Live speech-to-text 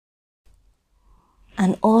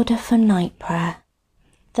An order for night prayer,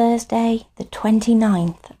 Thursday, the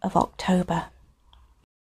 29th of October.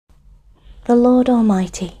 The Lord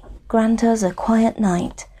Almighty grant us a quiet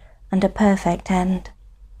night and a perfect end.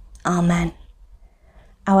 Amen.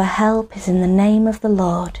 Our help is in the name of the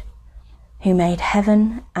Lord, who made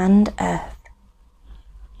heaven and earth.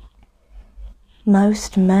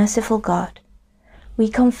 Most merciful God, we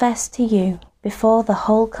confess to you before the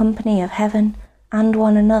whole company of heaven and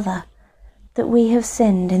one another that we have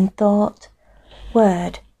sinned in thought,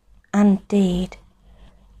 word, and deed,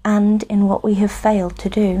 and in what we have failed to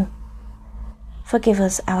do. Forgive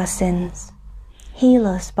us our sins, heal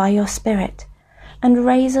us by your Spirit, and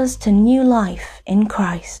raise us to new life in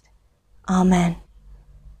Christ. Amen.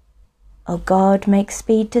 O God, make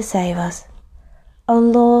speed to save us. O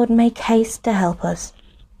Lord, make haste to help us.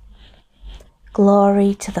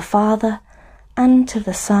 Glory to the Father, and to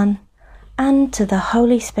the Son, and to the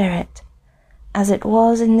Holy Spirit, as it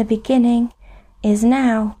was in the beginning, is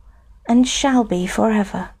now, and shall be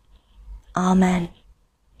forever. Amen.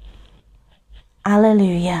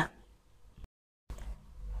 Alleluia.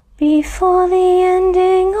 Before the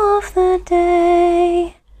ending of the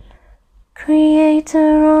day,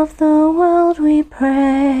 Creator of the world, we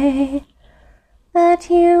pray that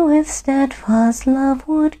you with steadfast love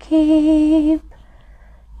would keep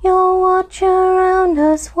your watch around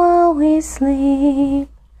us while we sleep.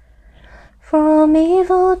 From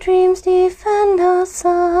evil dreams defend our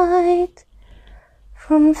sight,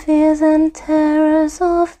 from fears and terrors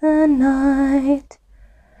of the night.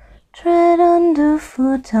 Tread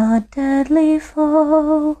underfoot our deadly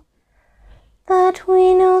foe, that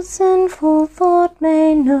we no sinful thought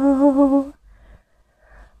may know.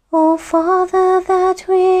 O Father, that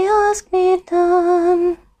we ask be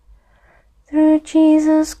done, through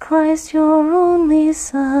Jesus Christ, your only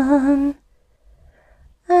Son,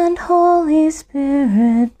 and Holy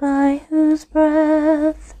Spirit, by whose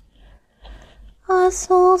breath our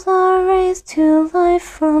souls are raised to life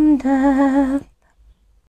from death.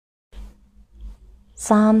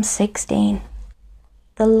 Psalm 16.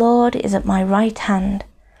 The Lord is at my right hand,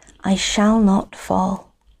 I shall not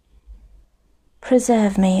fall.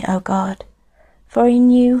 Preserve me, O God, for in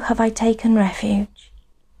you have I taken refuge.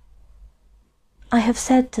 I have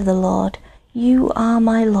said to the Lord, you are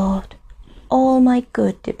my Lord. All my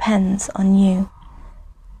good depends on you.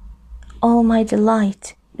 All my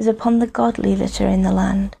delight is upon the godly that are in the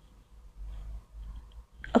land,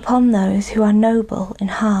 upon those who are noble in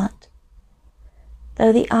heart.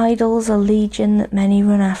 Though the idols are legion that many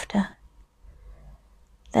run after,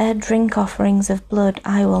 their drink offerings of blood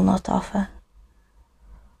I will not offer,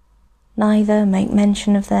 neither make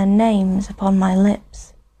mention of their names upon my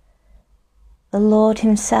lips. The Lord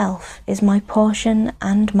himself is my portion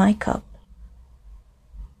and my cup.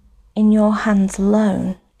 In your hands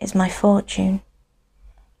alone is my fortune.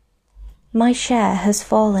 My share has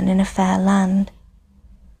fallen in a fair land.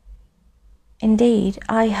 Indeed,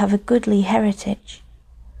 I have a goodly heritage.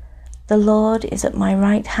 The Lord is at my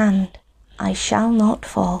right hand, I shall not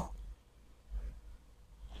fall.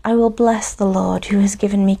 I will bless the Lord who has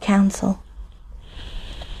given me counsel,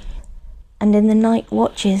 and in the night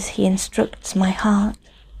watches he instructs my heart.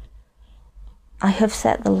 I have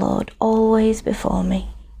set the Lord always before me.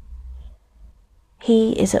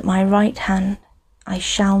 He is at my right hand, I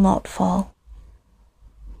shall not fall.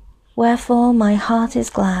 Wherefore my heart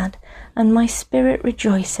is glad, and my spirit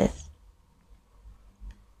rejoiceth.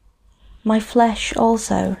 My flesh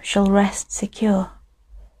also shall rest secure,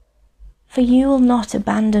 for you will not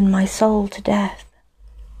abandon my soul to death,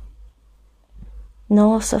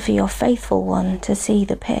 nor suffer your faithful one to see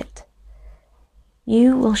the pit.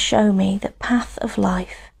 You will show me the path of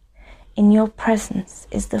life. In your presence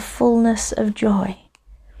is the fullness of joy,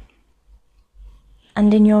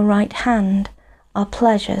 and in your right hand are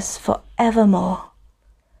pleasures for evermore.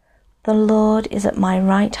 The Lord is at my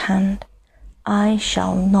right hand, I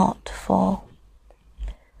shall not fall.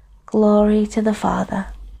 Glory to the Father,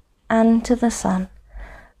 and to the Son,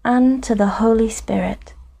 and to the Holy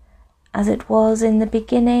Spirit, as it was in the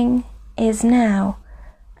beginning, is now,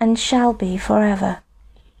 and shall be forever.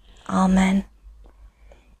 Amen.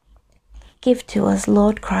 Give to us,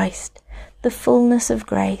 Lord Christ, the fullness of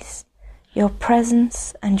grace, your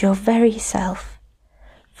presence and your very self,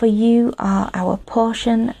 for you are our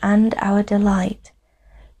portion and our delight,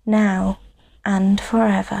 now and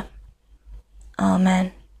forever.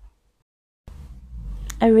 Amen.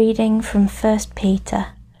 A reading from 1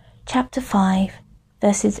 Peter, chapter 5,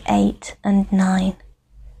 verses 8 and 9.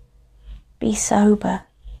 Be sober,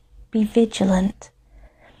 be vigilant,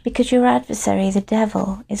 because your adversary the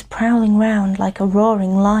devil is prowling round like a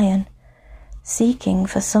roaring lion, seeking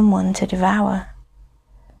for someone to devour.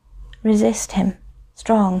 Resist him,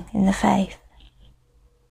 strong in the faith.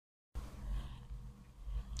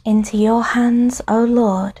 Into your hands, O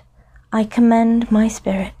Lord, I commend my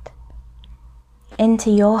spirit. Into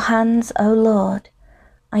your hands, O Lord,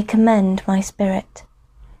 I commend my spirit.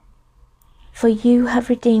 For you have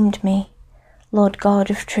redeemed me, Lord God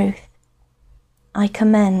of truth. I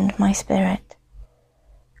commend my spirit.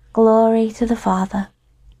 Glory to the Father,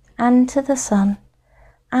 and to the Son,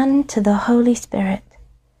 and to the Holy Spirit.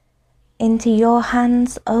 Into your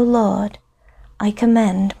hands, O Lord, I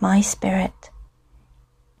commend my spirit.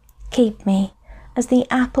 Keep me as the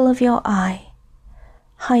apple of your eye.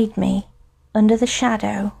 Hide me under the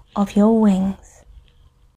shadow of your wings.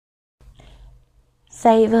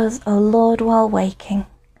 Save us, O Lord, while waking,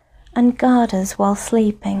 and guard us while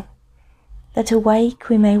sleeping, that awake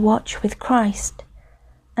we may watch with Christ,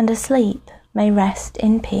 and asleep may rest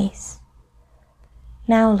in peace.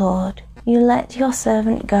 Now, Lord, you let your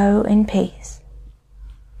servant go in peace.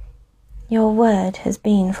 Your word has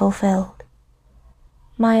been fulfilled.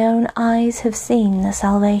 My own eyes have seen the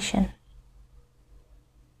salvation,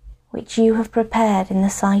 which you have prepared in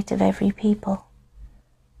the sight of every people,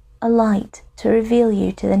 a light to reveal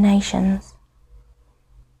you to the nations,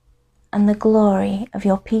 and the glory of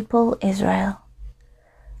your people Israel.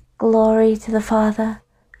 Glory to the Father,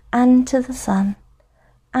 and to the Son,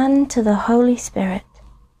 and to the Holy Spirit,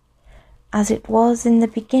 as it was in the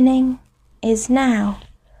beginning, is now,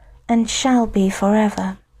 and shall be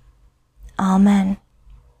forever. Amen.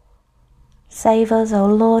 Save us, O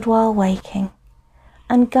Lord, while waking,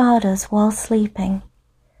 and guard us while sleeping,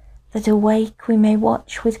 that awake we may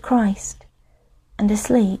watch with Christ, and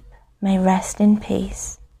asleep may rest in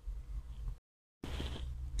peace.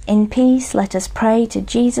 In peace let us pray to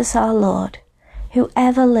Jesus our Lord, who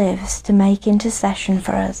ever lives to make intercession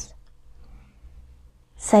for us.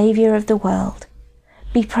 Saviour of the world,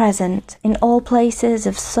 be present in all places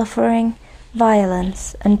of suffering,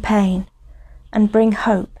 violence, and pain, and bring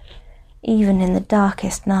hope even in the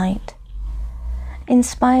darkest night.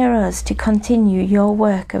 Inspire us to continue your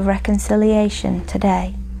work of reconciliation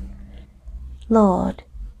today. Lord,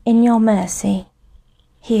 in your mercy,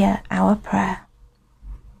 hear our prayer.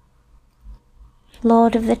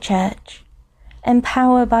 Lord of the Church,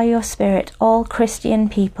 empower by your Spirit all Christian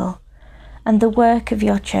people and the work of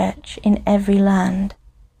your Church in every land.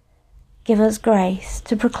 Give us grace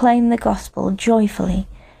to proclaim the gospel joyfully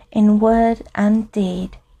in word and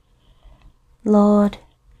deed. Lord,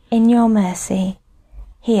 in your mercy,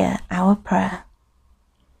 hear our prayer.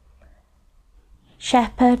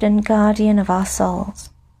 Shepherd and guardian of our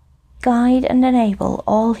souls, guide and enable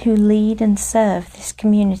all who lead and serve this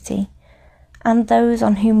community and those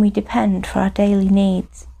on whom we depend for our daily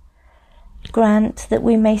needs. Grant that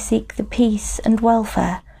we may seek the peace and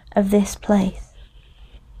welfare of this place.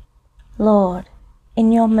 Lord,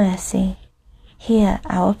 in your mercy, hear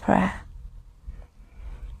our prayer.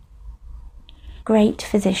 Great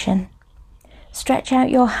Physician, stretch out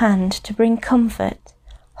your hand to bring comfort,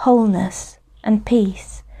 wholeness, and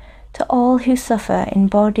peace to all who suffer in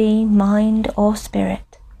body, mind, or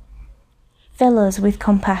spirit. Fill us with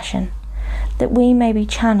compassion, that we may be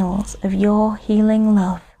channels of your healing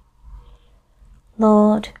love.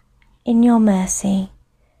 Lord, in your mercy,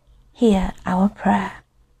 hear our prayer.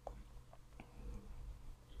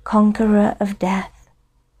 Conqueror of death,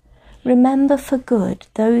 remember for good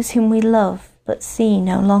those whom we love but see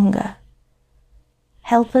no longer.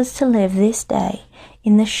 Help us to live this day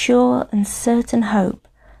in the sure and certain hope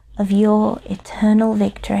of your eternal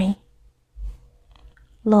victory.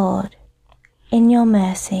 Lord, in your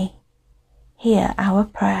mercy, hear our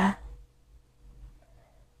prayer.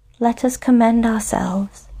 Let us commend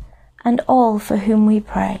ourselves and all for whom we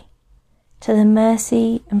pray to the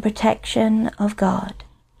mercy and protection of God.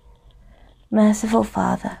 Merciful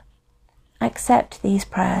Father, accept these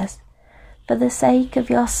prayers for the sake of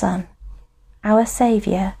your Son, our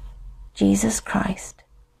Saviour, Jesus Christ.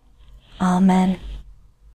 Amen.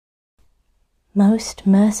 Most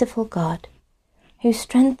merciful God, who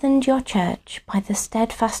strengthened your Church by the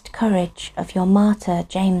steadfast courage of your martyr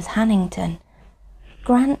James Hannington,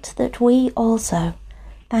 grant that we also,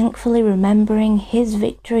 thankfully remembering his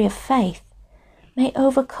victory of faith, may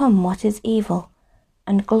overcome what is evil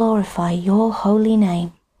and glorify your holy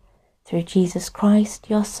name, through Jesus Christ,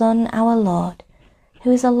 your Son, our Lord,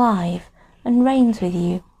 who is alive and reigns with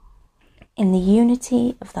you, in the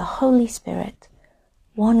unity of the Holy Spirit,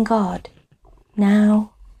 one God,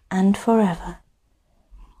 now and forever.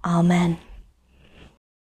 Amen.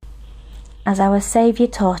 As our Saviour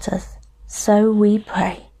taught us, so we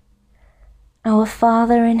pray. Our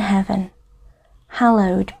Father in heaven,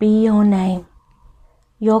 hallowed be your name.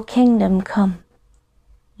 Your kingdom come,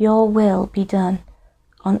 your will be done,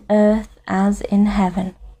 on earth as in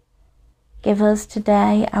heaven. Give us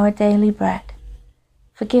today our daily bread.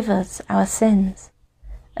 Forgive us our sins,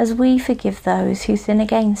 as we forgive those who sin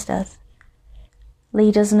against us.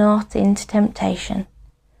 Lead us not into temptation,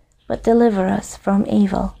 but deliver us from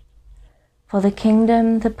evil. For the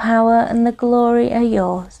kingdom, the power, and the glory are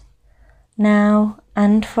yours, now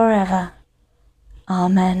and forever.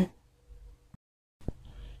 Amen.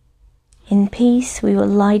 In peace we will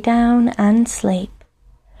lie down and sleep.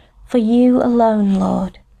 For you alone,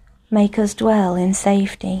 Lord, make us dwell in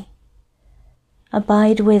safety.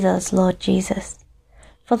 Abide with us, Lord Jesus,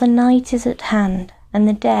 for the night is at hand and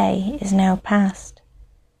the day is now past.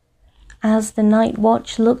 As the night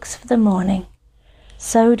watch looks for the morning,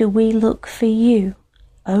 so do we look for you,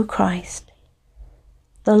 O Christ.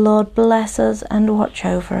 The Lord bless us and watch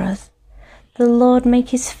over us. The Lord make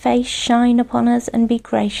his face shine upon us and be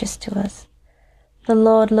gracious to us. The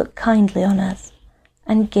Lord look kindly on us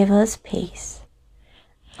and give us peace.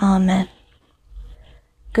 Amen.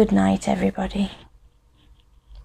 Good night, everybody.